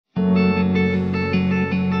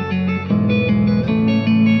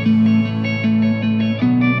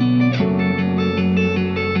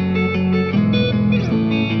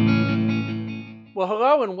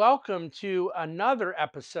and welcome to another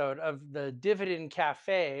episode of the Dividend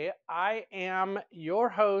Cafe. I am your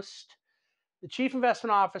host, the Chief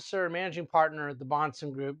Investment Officer and Managing Partner at the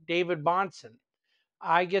Bahnsen Group, David Bahnsen.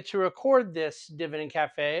 I get to record this Dividend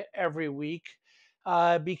Cafe every week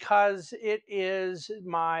because it is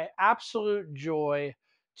my absolute joy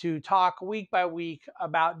to talk week by week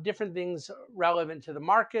about different things relevant to the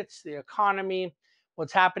markets, the economy,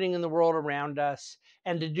 what's happening in the world around us,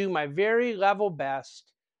 and to do my very level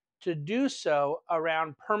best to do so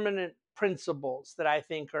around permanent principles that I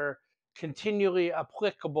think are continually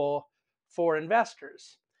applicable for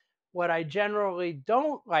investors. What I generally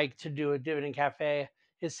don't like to do at Dividend Cafe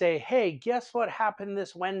is say, hey, guess what happened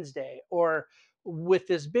this Wednesday? Or with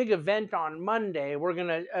this big event on Monday, we're going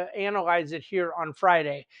to analyze it here on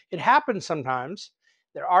Friday. It happens sometimes.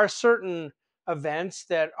 There are certain events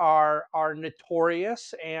that are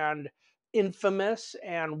notorious and infamous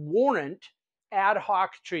and warrant ad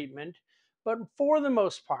hoc treatment. But for the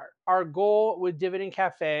most part, our goal with Dividend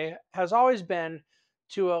Cafe has always been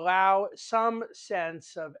to allow some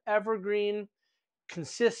sense of evergreen,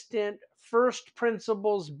 consistent, first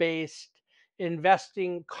principles based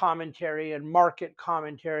investing commentary and market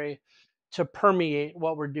commentary to permeate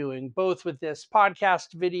what we're doing, both with this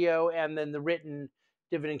podcast video and then the written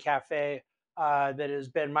Dividend Cafe that has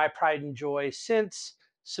been my pride and joy since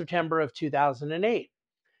September of 2008.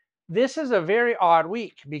 This is a very odd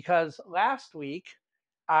week because last week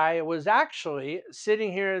I was actually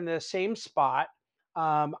sitting here in the same spot.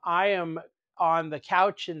 I am on the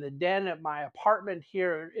couch in the den at my apartment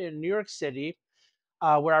here in New York City,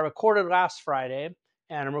 where I recorded last Friday,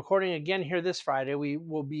 and I'm recording again here this Friday. We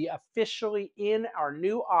will be officially in our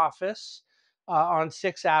new office on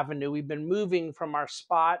 6th Avenue. We've been moving from our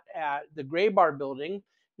spot at the Gray Bar building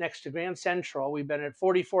next to Grand Central. We've been at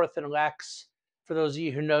 44th and Lex, for those of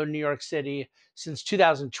you who know New York City, since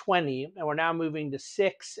 2020, and we're now moving to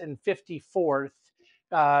 6th and 54th,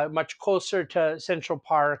 much closer to Central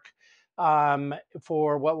Park,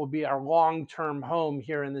 for what will be our long-term home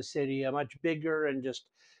here in the city, a much bigger and just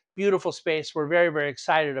beautiful space we're very, very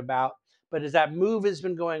excited about. But as that move has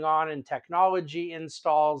been going on in technology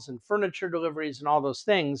installs and furniture deliveries and all those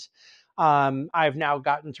things, I've now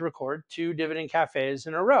gotten to record 2 Dividend Cafes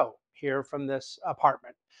in a row here from this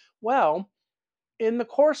apartment. Well, in the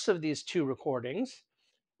course of these 2 recordings,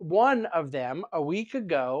 one of them a week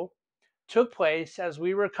ago took place as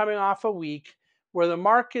we were coming off a week where the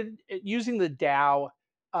market, using the Dow,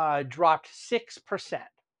 dropped 6%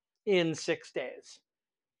 in 6 days.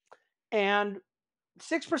 And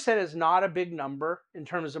 6% is not a big number in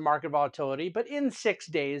terms of market volatility, but in 6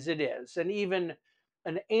 days it is. And even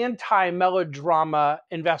an anti-melodrama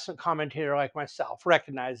investment commentator like myself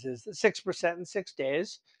recognizes that 6% in 6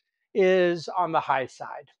 days is on the high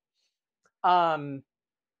side.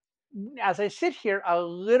 As I sit here a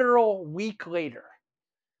literal week later,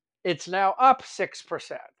 it's now up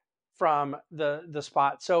 6% from the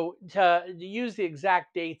spot. So to use the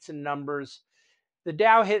exact dates and numbers, the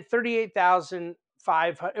Dow hit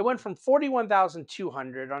 38,500. It went from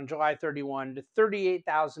 41,200 on July 31 to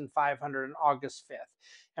 38,500 on August 5th.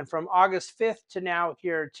 And from August 5th to now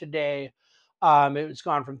here today, it's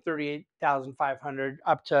gone from 38,500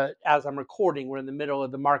 up to, as I'm recording, we're in the middle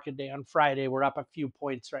of the market day on Friday. We're up a few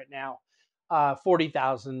points right now,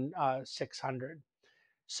 40,600.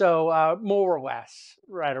 So more or less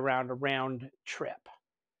right around a round trip.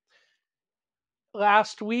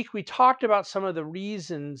 Last week, we talked about some of the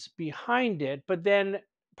reasons behind it, but then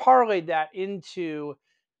parlayed that into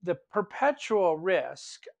the perpetual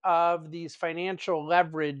risk of these financial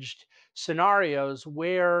leveraged scenarios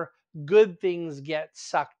where good things get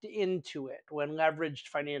sucked into it when leveraged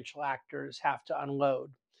financial actors have to unload.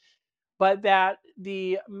 But that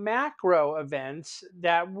the macro events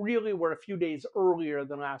that really were a few days earlier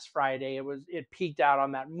than last Friday, it peaked out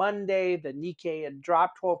on that Monday. The Nikkei had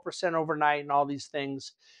dropped 12% overnight, and all these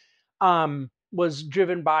things was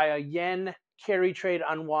driven by a yen carry trade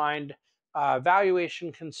unwind,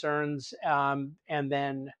 valuation concerns, and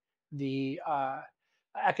then the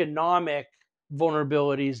economic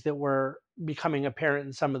vulnerabilities that were becoming apparent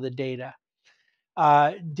in some of the data.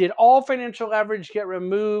 Did all financial leverage get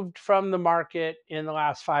removed from the market in the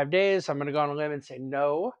last 5 days? I'm going to go on a limb and say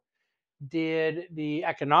no. Did the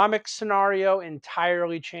economic scenario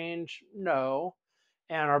entirely change? No.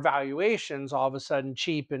 And are valuations all of a sudden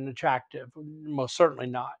cheap and attractive? Most certainly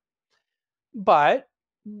not. But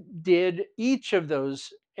did each of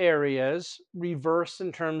those areas reverse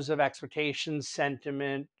in terms of expectations,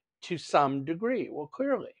 sentiment to some degree? Well,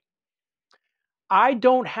 clearly. I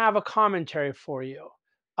don't have a commentary for you,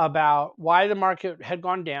 about why the market had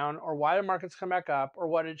gone down or why the market's come back up or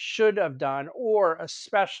what it should have done or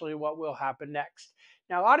especially what will happen next.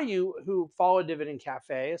 Now, a lot of you who follow Dividend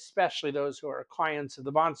Cafe, especially those who are clients of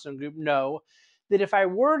the Bahnsen Group, know that if I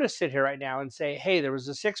were to sit here right now and say, hey, there was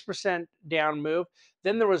a 6% down move,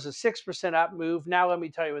 then there was a 6% up move. Now, let me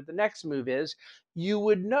tell you what the next move is. You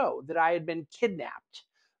would know that I had been kidnapped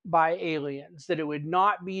by aliens, that it would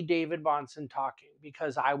not be David Bahnsen talking,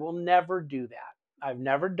 because I will never do that. I've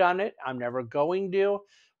never done it. I'm never going to,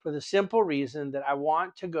 for the simple reason that I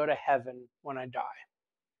want to go to heaven when I die.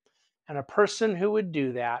 And a person who would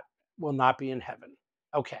do that will not be in heaven.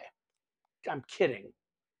 Okay, I'm kidding.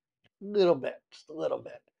 A little bit, just a little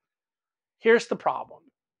bit. Here's the problem.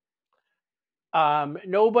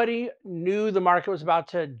 Nobody knew the market was about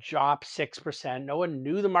to drop 6%. No one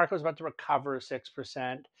knew the market was about to recover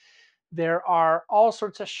 6%. There are all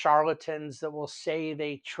sorts of charlatans that will say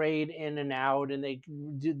they trade in and out and they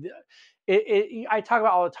do I talk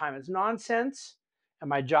about all the time. It's nonsense. And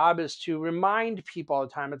my job is to remind people all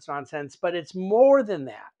the time it's nonsense, but it's more than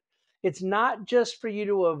that. It's not just for you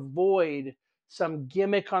to avoid some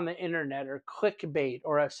gimmick on the internet or clickbait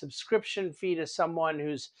or a subscription fee to someone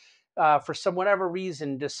who's, for some whatever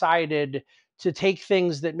reason, decided to take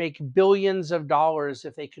things that make billions of dollars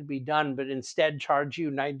if they could be done, but instead charge you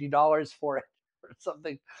 $90 for it or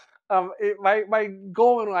something. My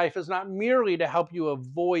goal in life is not merely to help you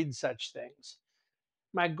avoid such things.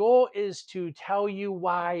 My goal is to tell you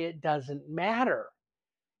why it doesn't matter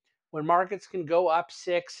when markets can go up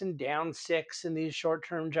 6 and down 6 in these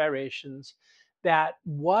short-term gyrations, that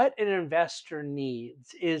what an investor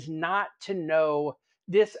needs is not to know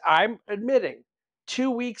this. I'm admitting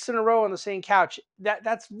 2 weeks in a row on the same couch,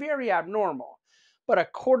 that's very abnormal. But a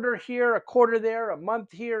quarter here, a quarter there, a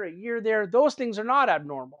month here, a year there, those things are not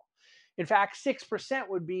abnormal. In fact, 6%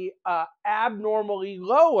 would be an abnormally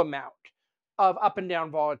low amount of up and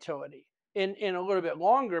down volatility in a little bit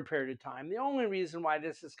longer period of time. The only reason why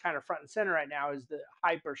this is kind of front and center right now is the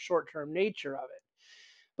hyper short term nature of it.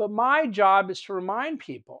 But my job is to remind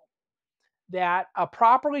people that a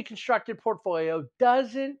properly constructed portfolio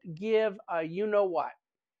doesn't give a you know what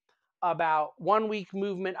about 1 week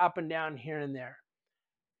movement up and down here and there.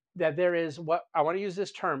 That there is, what I want to use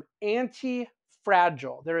this term, anti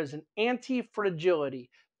fragile. There is an anti fragility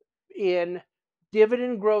in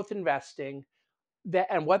dividend growth investing. That,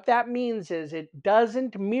 and what that means is it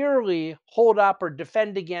doesn't merely hold up or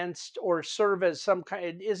defend against or serve as some kind,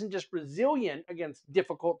 it isn't just resilient against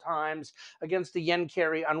difficult times, against the yen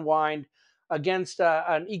carry unwind, against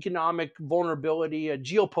an economic vulnerability, a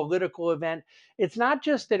geopolitical event. It's not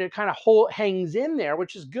just that it kind of hangs in there,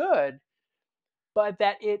 which is good, but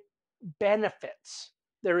that it benefits.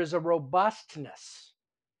 There is a robustness,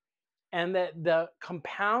 and that the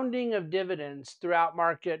compounding of dividends throughout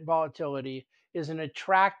market volatility is an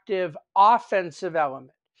attractive offensive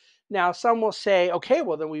element. Now, some will say, okay,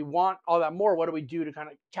 well, then we want all that more. What do we do to kind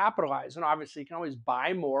of capitalize? And obviously, you can always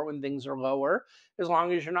buy more when things are lower, as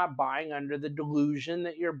long as you're not buying under the delusion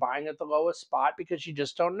that you're buying at the lowest spot, because you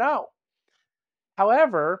just don't know.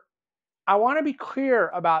 However, I want to be clear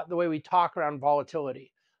about the way we talk around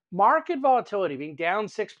volatility. Market volatility, being down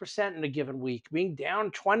 6% in a given week, being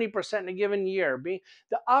down 20% in a given year, being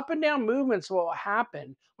the up and down movements will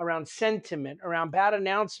happen around sentiment, around bad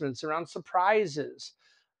announcements, around surprises,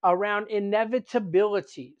 around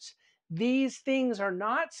inevitabilities. These things are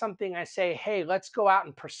not something I say, hey, let's go out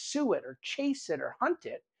and pursue it or chase it or hunt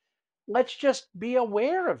it. Let's just be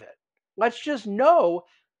aware of it. Let's just know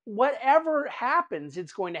whatever happens,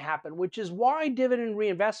 it's going to happen, which is why dividend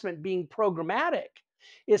reinvestment being programmatic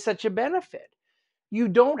is such a benefit. You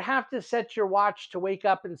don't have to set your watch to wake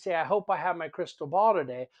up and say, I hope I have my crystal ball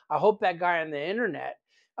today. I hope that guy on the internet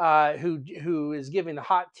who is giving the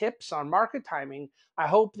hot tips on market timing, I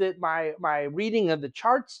hope that my reading of the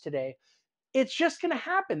charts today, it's just going to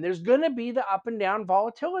happen. There's going to be the up and down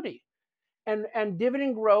volatility. And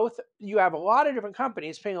dividend growth, you have a lot of different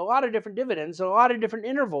companies paying a lot of different dividends, a lot of different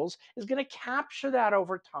intervals, is going to capture that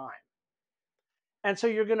over time. And so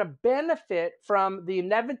you're going to benefit from the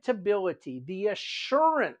inevitability, the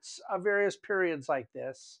assurance of various periods like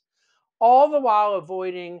this, all the while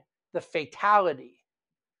avoiding the fatality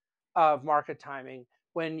of market timing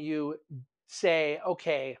when you say,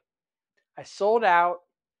 okay, I sold out,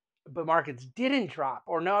 but markets didn't drop,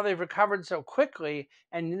 or no, they've recovered so quickly,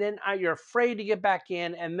 and then you're afraid to get back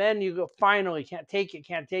in, and then you go, finally can't take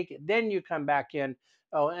it, then you come back in.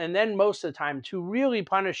 Oh, and then most of the time, to really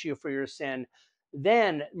punish you for your sin,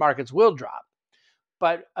 then markets will drop.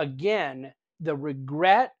 But again, the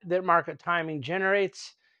regret that market timing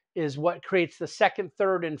generates is what creates the second,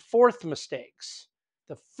 third, and fourth mistakes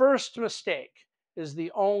The first mistake is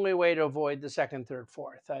the only way to avoid the second, third,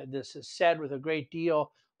 fourth. This is said with a great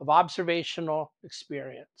deal of observational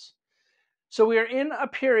experience. So we are in a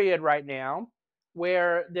period right now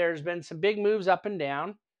where there's been some big moves up and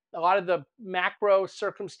down. A lot of the macro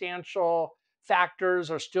circumstantial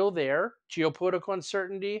factors are still there. Geopolitical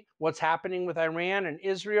uncertainty, what's happening with Iran and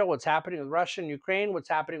Israel, what's happening with Russia and Ukraine, what's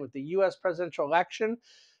happening with the US presidential election.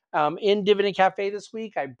 In Dividend Cafe this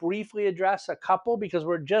week, I briefly address a couple because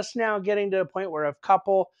we're just now getting to a point where a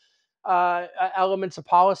couple elements of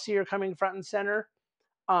policy are coming front and center.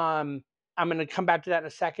 I'm going to come back to that in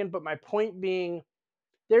a second, but my point being,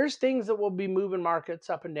 there's things that will be moving markets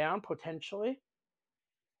up and down potentially.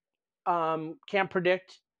 Can't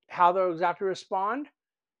predict how they'll exactly respond.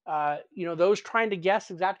 Those trying to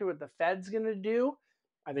guess exactly what the Fed's going to do,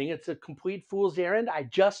 I think it's a complete fool's errand. I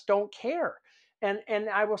just don't care. And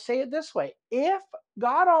I will say it this way: if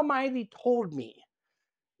God Almighty told me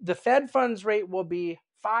the Fed funds rate will be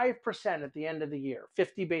 5% at the end of the year,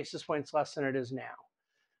 50 basis points less than it is now,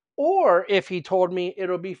 or if he told me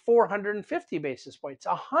it'll be 450 basis points,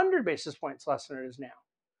 100 basis points less than it is now.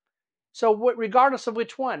 So regardless of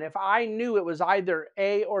which one, if I knew it was either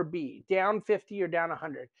A or B, down 50 or down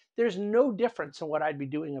 100, there's no difference in what I'd be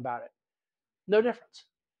doing about it. No difference.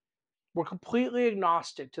 We're completely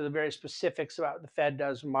agnostic to the very specifics about what the Fed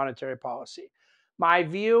does in monetary policy. My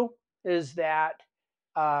view is that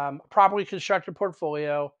a properly constructed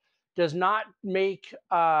portfolio does not make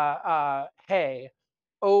hay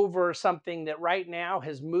over something that right now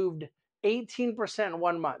has moved 18% in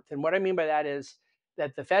 1 month. And what I mean by that is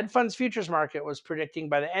that the Fed funds futures market was predicting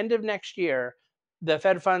by the end of next year, the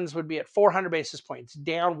Fed funds would be at 400 basis points,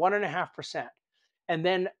 down 1.5%. And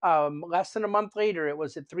then less than a month later, it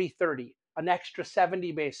was at 330, an extra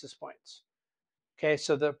 70 basis points. Okay,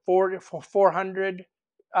 so the 400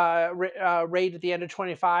 rate at the end of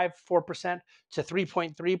 25, 4% to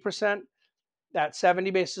 3.3%, that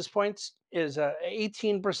 70 basis points is a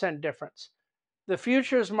 18% difference. The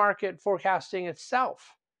futures market forecasting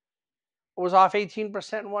itself was off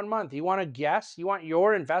 18% in 1 month. You want to guess? You want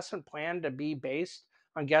your investment plan to be based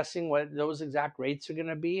on guessing what those exact rates are going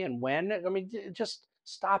to be and when? I mean, just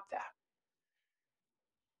stop that.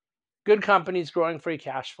 Good companies, growing free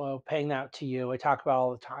cash flow, paying that out to you. I talk about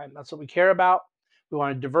all the time. That's what we care about. We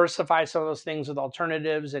want to diversify some of those things with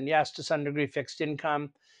alternatives. And yes, to some degree, fixed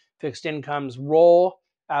income. Fixed income's role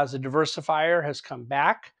as a diversifier has come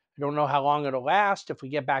back. I don't know how long it'll last. If we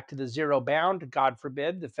get back to the zero bound, God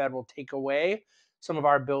forbid, the Fed will take away some of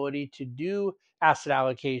our ability to do asset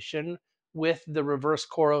allocation with the reverse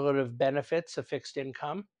correlative benefits of fixed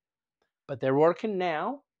income. But they're working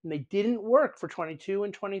now, and they didn't work for 22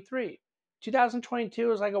 and 23. 2022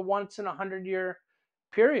 was like a once in 100-year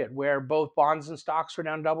period where both bonds and stocks were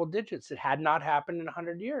down double digits. It had not happened in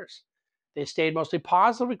 100 years. They stayed mostly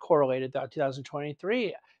positively correlated throughout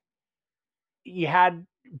 2023. You had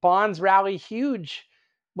bonds rally huge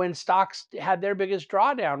when stocks had their biggest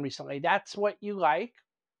drawdown recently. That's what you like.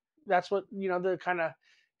 That's what, the kind of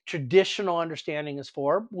traditional understanding is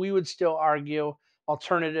for. We would still argue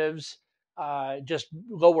alternatives, just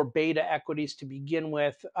lower beta equities to begin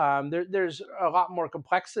with. There's a lot more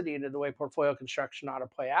complexity into the way portfolio construction ought to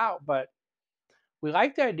play out, but we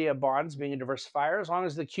like the idea of bonds being a diversifier as long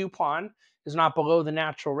as the coupon is not below the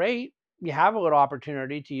natural rate. You have a little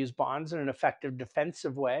opportunity to use bonds in an effective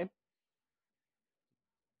defensive way.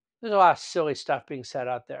 There's a lot of silly stuff being said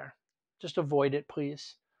out there. Just avoid it,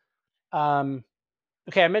 please.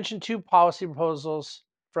 Okay, I mentioned two policy proposals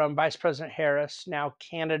from Vice President Harris, now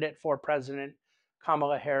candidate for president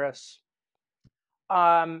Kamala Harris.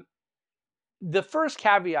 The first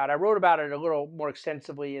caveat, I wrote about it a little more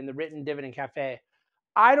extensively in the written Dividend Cafe.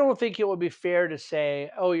 I don't think it would be fair to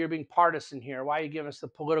say, oh, you're being partisan here. Why are you giving us the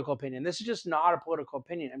political opinion? This is just not a political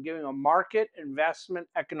opinion. I'm giving a market investment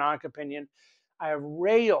economic opinion. I have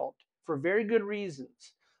railed for very good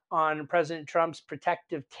reasons on President Trump's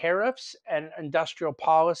protective tariffs and industrial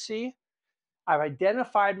policy. I've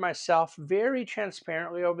identified myself very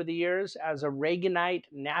transparently over the years as a Reaganite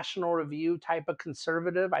National Review type of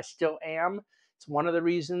conservative. I still am. It's one of the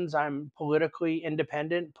reasons I'm politically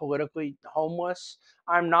independent, politically homeless.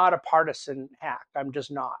 I'm not a partisan hack. I'm just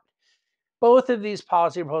not. Both of these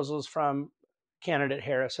policy proposals from candidate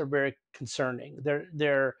Harris are very concerning.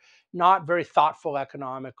 They're not very thoughtful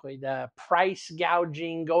economically. The price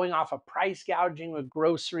gouging, going off of price gouging with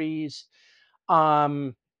groceries,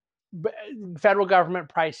 federal government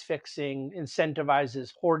price fixing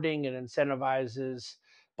incentivizes hoarding and incentivizes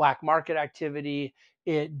black market activity.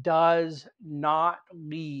 It does not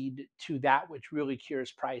lead to that which really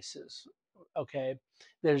cures prices. Okay.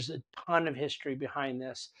 There's a ton of history behind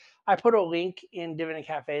this. I put a link in Dividend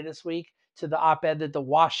Cafe this week to the op-ed that the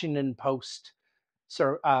Washington Post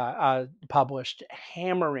published,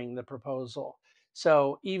 hammering the proposal.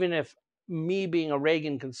 So even if me being a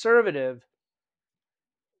Reagan conservative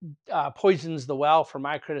poisons the well for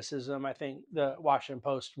my criticism, I think the Washington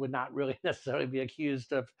Post would not really necessarily be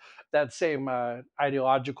accused of that same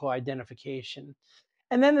ideological identification.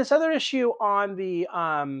 And then this other issue on the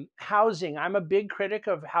housing. I'm a big critic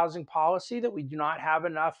of housing policy, that we do not have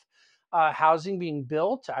enough housing being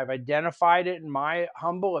built. I've identified it, in my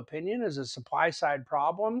humble opinion, as a supply side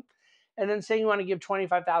problem. And then saying you want to give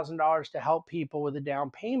 $25,000 to help people with a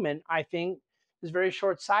down payment, I think is very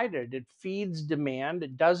short sighted. It feeds demand,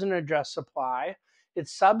 it doesn't address supply. It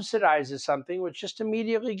subsidizes something which just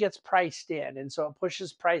immediately gets priced in. And so it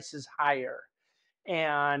pushes prices higher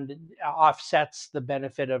and offsets the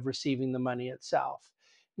benefit of receiving the money itself.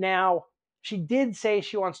 Now, she did say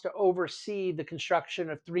she wants to oversee the construction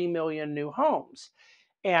of 3 million new homes.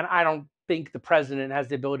 And I don't think the president has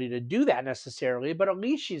the ability to do that necessarily, but at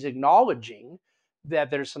least she's acknowledging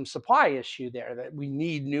that there's some supply issue there, that we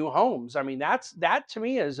need new homes. I mean, that to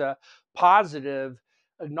me is a positive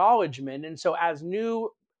acknowledgement. And so as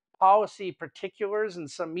new policy particulars and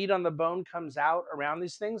some meat on the bone comes out around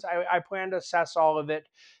these things, I plan to assess all of it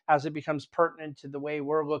as it becomes pertinent to the way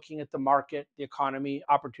we're looking at the market, the economy,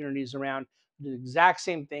 opportunities around. The exact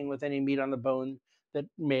same thing with any meat on the bone that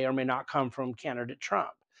may or may not come from candidate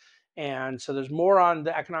Trump. And so there's more on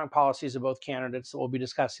the economic policies of both candidates that we'll be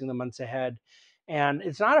discussing the months ahead. And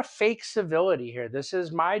it's not a fake civility here. This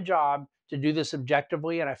is my job to do this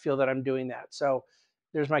objectively, and I feel that I'm doing that. So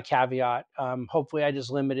there's my caveat. Hopefully, I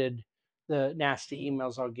just limited the nasty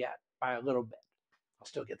emails I'll get by a little bit. I'll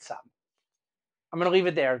still get some. I'm going to leave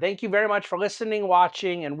it there. Thank you very much for listening,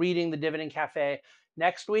 watching, and reading the Dividend Cafe.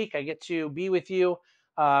 Next week, I get to be with you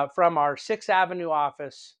from our 6th Avenue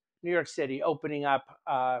office, New York City, opening up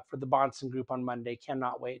for the Bahnsen Group on Monday.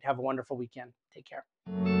 Cannot wait. Have a wonderful weekend. Take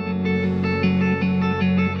care.